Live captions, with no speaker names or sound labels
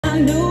I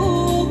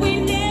knew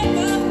we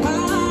never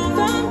part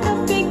from the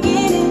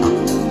beginning.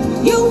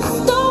 You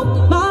stole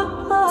my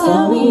heart.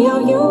 Tell me,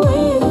 are you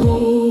with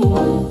me?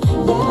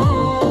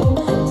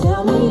 Yeah.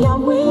 Tell me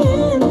I'm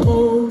with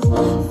this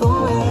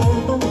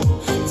forever.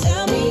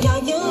 Tell me,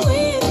 are you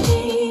with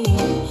me?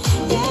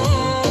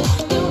 Yeah.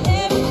 You're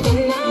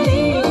everything I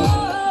need.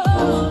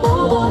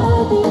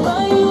 Nobody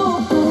but you.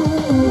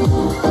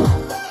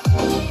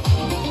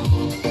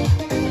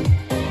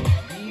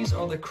 These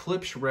are the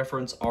Klipsch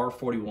Reference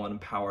R41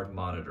 powered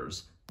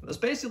monitors. There's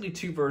basically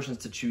two versions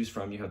to choose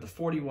from. You have the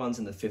 41s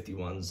and the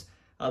 51s.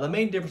 The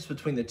main difference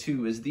between the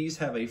two is these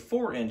have a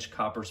 4-inch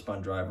copper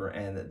spun driver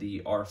and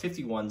the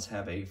R51s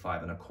have a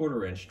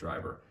 5¼ inch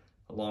driver,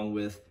 along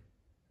with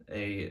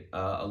a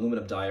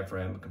aluminum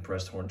diaphragm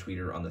compressed horn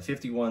tweeter on the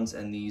 51s,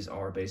 and these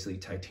are basically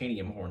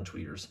titanium horn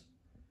tweeters.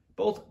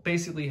 Both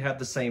basically have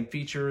the same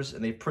features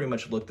and they pretty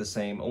much look the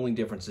same. Only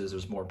difference is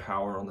there's more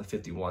power on the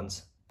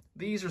 51s.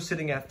 These are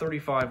sitting at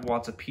 35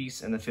 watts a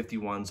piece and the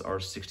 51s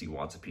are 60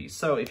 watts a piece.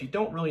 So if you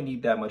don't really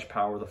need that much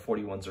power, the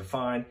 41s are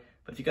fine.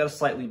 But if you got a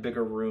slightly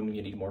bigger room and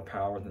you need more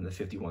power, then the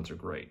 51s are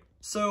great.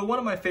 So one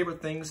of my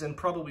favorite things, and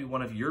probably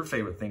one of your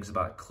favorite things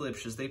about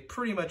Klipsch, is they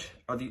pretty much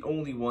are the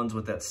only ones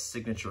with that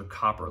signature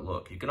copper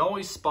look. You can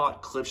always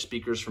spot Klipsch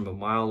speakers from a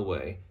mile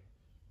away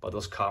by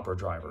those copper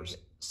drivers.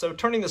 So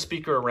turning the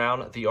speaker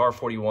around, the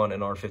R41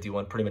 and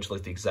R51 pretty much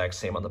look the exact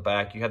same on the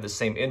back. You have the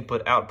same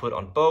input-output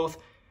on both,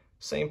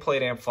 same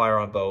plate amplifier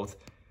on both.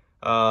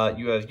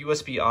 You have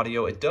USB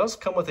audio. It does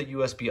come with a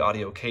USB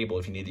audio cable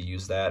if you need to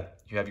use that.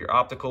 You have your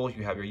optical,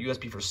 you have your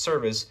USB for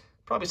service,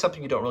 probably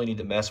something you don't really need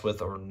to mess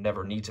with or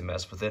never need to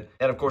mess with it.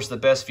 And of course the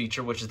best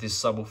feature, which is the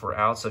subwoofer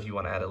out, so if you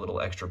want to add a little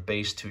extra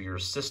bass to your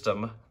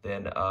system,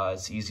 then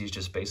it's easy as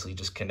just basically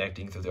just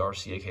connecting through the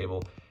RCA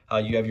cable.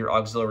 You have your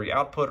auxiliary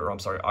output, or I'm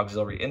sorry,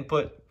 auxiliary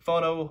input,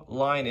 phono,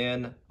 line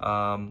in,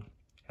 and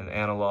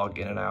analog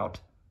in and out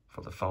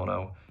for the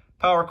phono,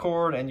 power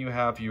cord, and you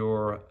have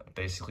your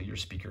basically your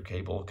speaker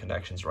cable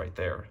connections right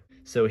there.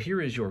 So here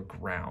is your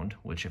ground,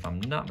 which if I'm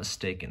not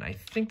mistaken, I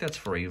think that's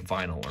for a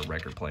vinyl or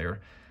record player,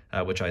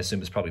 which I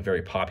assume is probably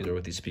very popular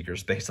with these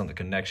speakers based on the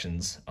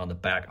connections on the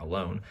back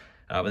alone.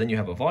 But then you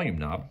have a volume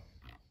knob.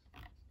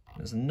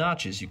 There's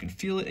notches, you can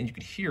feel it and you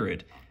can hear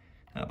it,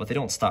 but they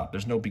don't stop.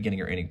 There's no beginning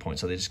or ending point,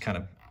 so they just kind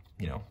of,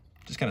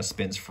 just kind of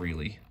spins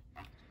freely.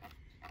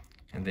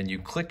 And then you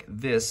click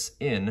this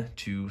in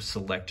to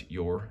select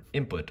your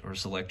input or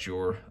select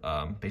your,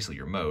 basically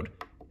your mode.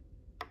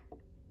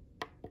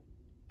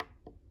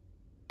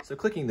 So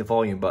clicking the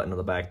volume button on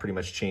the back pretty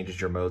much changes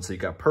your mode. So you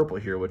got purple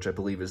here, which I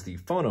believe is the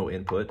phono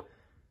input.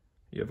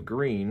 You have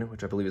green,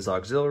 which I believe is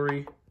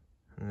auxiliary,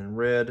 and then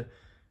red,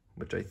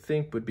 which I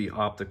think would be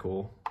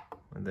optical.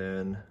 And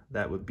then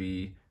that would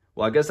be,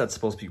 well, I guess that's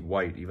supposed to be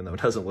white, even though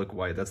it doesn't look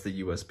white. That's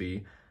the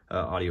USB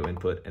audio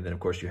input. And then of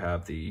course you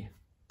have the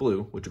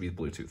blue, which would be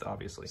Bluetooth,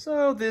 obviously.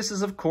 So this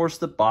is of course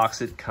the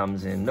box it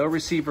comes in. No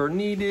receiver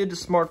needed,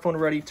 smartphone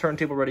ready,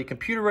 turntable ready,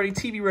 computer ready,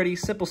 TV ready,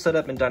 simple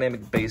setup, and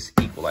dynamic bass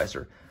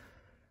equalizer.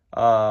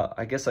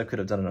 I guess I could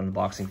have done an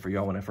unboxing for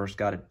y'all when I first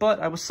got it,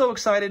 but I was so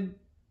excited,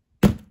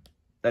 I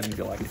didn't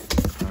feel like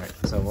it. All right,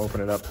 so we'll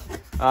open it up.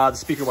 The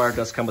speaker wire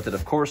does come with it,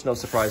 of course, no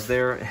surprise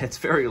there. It's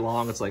very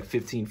long, it's like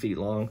 15 feet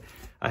long.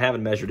 I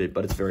haven't measured it,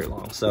 but it's very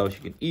long, so you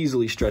can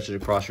easily stretch it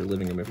across your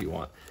living room if you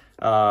want.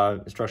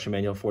 Instruction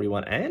manual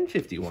 41 and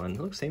 51.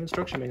 Look, same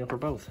instruction manual for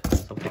both.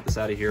 So I'll take this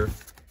out of here.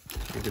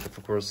 You get,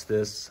 of course,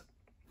 this.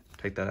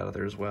 Take that out of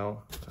there as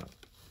well.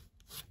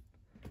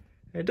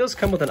 It does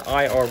come with an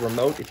IR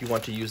remote if you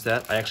want to use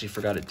that. I actually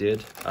forgot it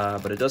did,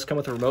 but it does come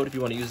with a remote if you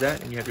want to use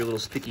that, and you have your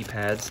little sticky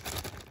pads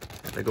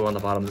that go on the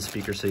bottom of the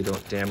speaker so you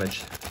don't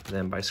damage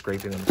them by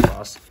scraping them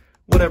across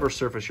whatever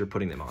surface you're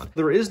putting them on.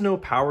 There is no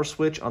power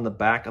switch on the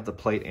back of the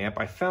plate amp.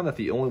 I found that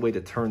the only way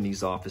to turn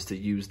these off is to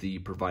use the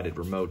provided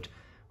remote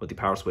with the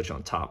power switch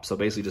on top. So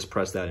basically just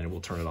press that and it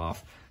will turn it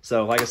off.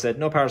 So like I said,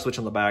 no power switch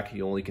on the back.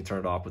 You only can turn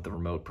it off with the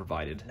remote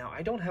provided. Now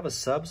I don't have a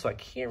sub, so I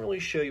can't really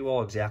show you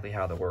all exactly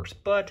how that works,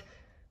 but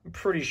I'm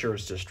pretty sure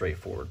it's just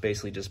straightforward.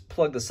 Basically just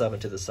plug the sub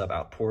into the sub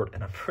out port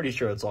and I'm pretty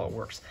sure that's all it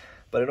works.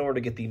 But in order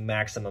to get the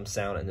maximum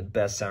sound and the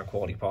best sound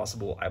quality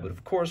possible, I would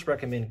of course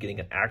recommend getting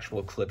an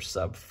actual Klipsch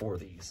sub for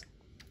these.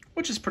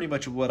 Which is pretty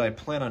much what I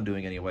plan on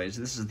doing anyways.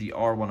 This is the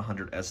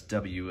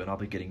R100SW and I'll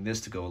be getting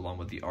this to go along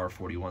with the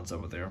R41s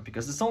over there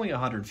because it's only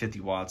 150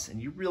 watts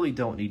and you really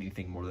don't need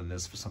anything more than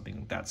this for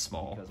something that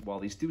small. Because while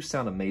these do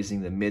sound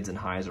amazing, the mids and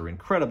highs are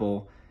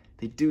incredible,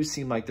 they do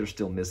seem like they're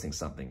still missing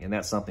something, and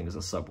that something is a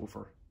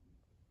subwoofer.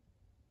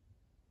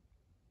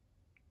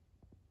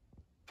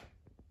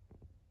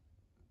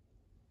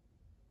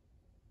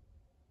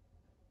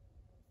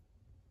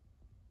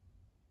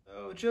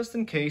 So just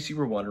in case you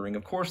were wondering,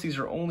 of course these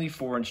are only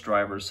 4-inch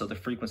drivers, so the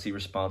frequency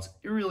response,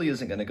 it really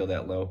isn't going to go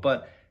that low,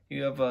 but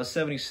you have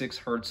 76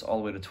 hertz all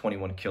the way to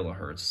 21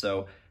 kilohertz.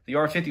 So the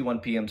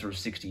R51PMs are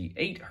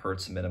 68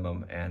 hertz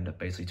minimum and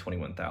basically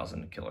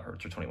 21,000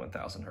 kilohertz or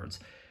 21,000 hertz.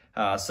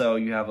 So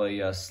you have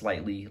a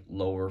slightly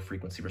lower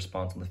frequency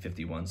response on the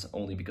 51s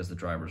only because the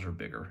drivers are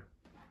bigger.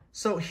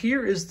 So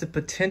here is the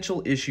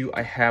potential issue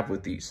I have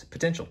with these.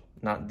 Potential,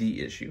 not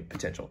the issue,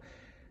 potential.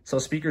 So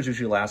speakers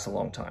usually last a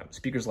long time.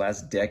 Speakers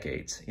last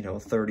decades,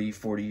 30,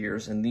 40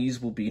 years, and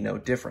these will be no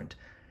different.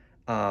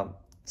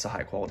 It's a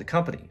high quality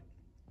company,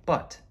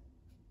 but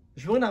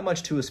there's really not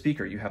much to a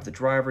speaker. You have the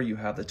driver, you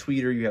have the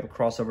tweeter, you have a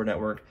crossover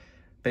network.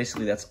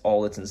 Basically, that's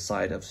all that's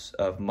inside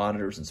of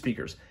monitors and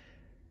speakers.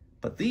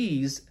 But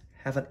these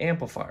have an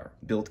amplifier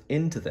built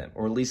into them,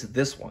 or at least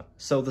this one.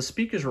 So the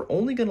speakers are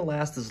only going to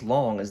last as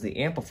long as the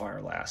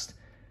amplifier lasts.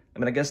 I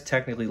mean, I guess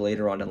technically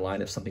later on in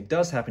line, if something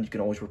does happen, you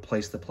can always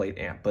replace the plate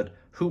amp, but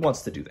who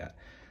wants to do that?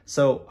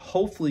 So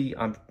hopefully,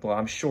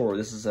 I'm sure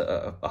this is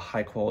a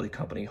high quality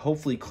company.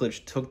 Hopefully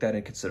Klipsch took that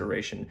in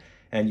consideration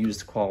and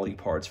used quality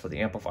parts for the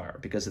amplifier,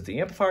 because if the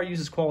amplifier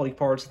uses quality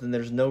parts, then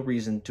there's no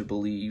reason to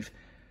believe,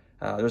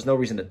 there's no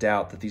reason to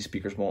doubt that these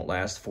speakers won't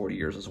last 40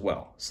 years as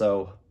well.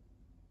 So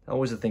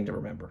always a thing to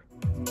remember.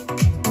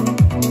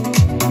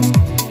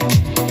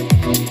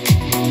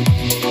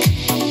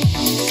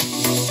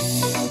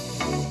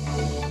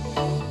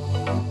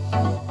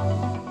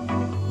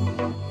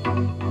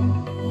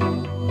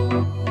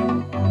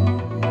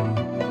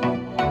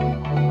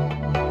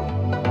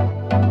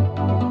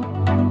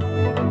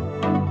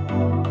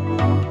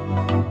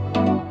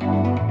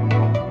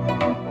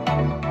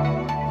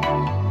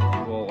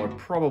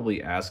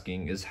 Probably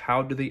asking is,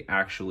 how do they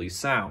actually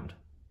sound?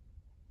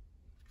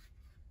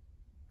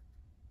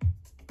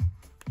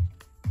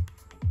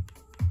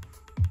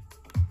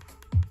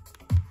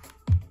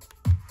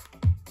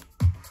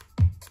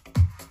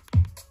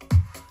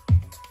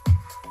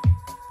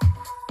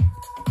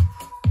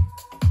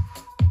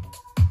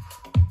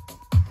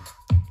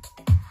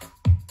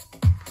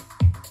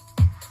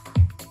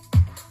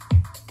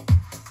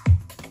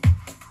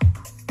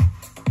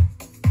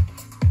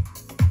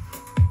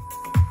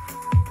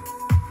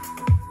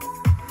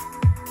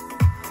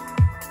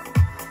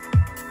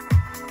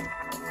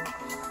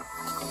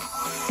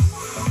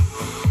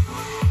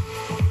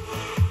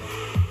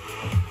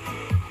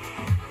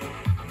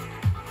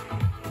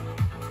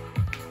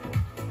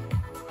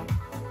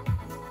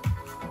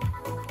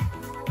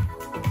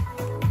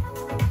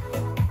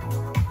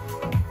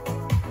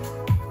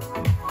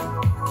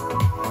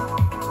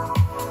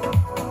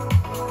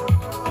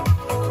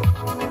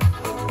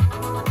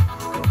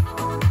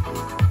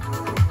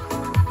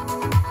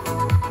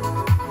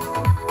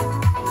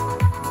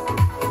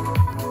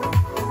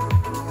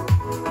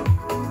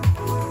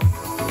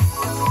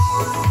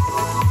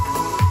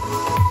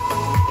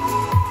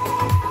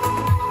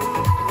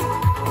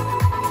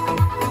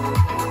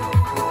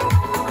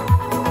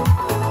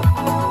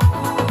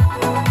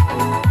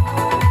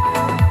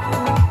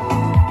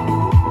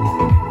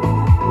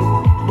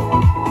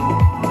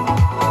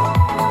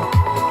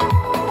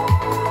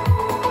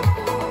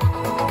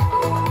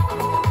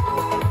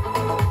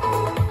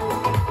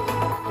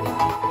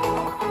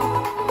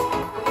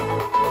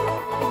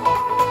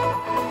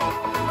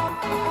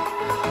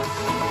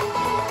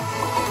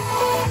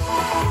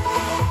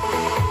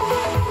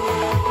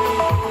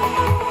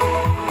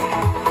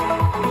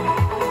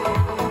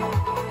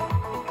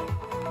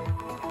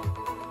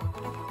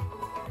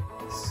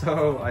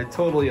 So I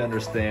totally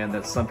understand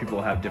that some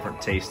people have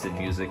different tastes in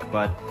music,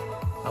 but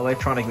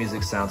electronic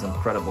music sounds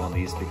incredible on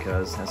these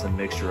because it has a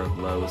mixture of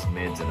lows,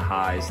 mids, and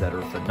highs that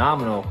are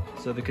phenomenal.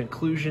 So the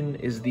conclusion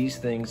is these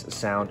things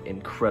sound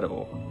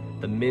incredible.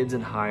 The mids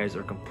and highs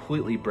are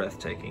completely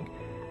breathtaking.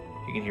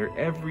 You can hear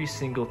every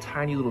single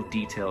tiny little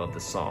detail of the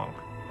song.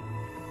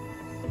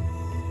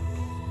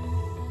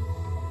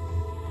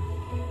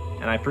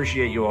 And I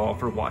appreciate you all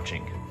for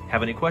watching.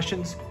 Have any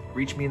questions?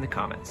 Reach me in the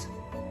comments.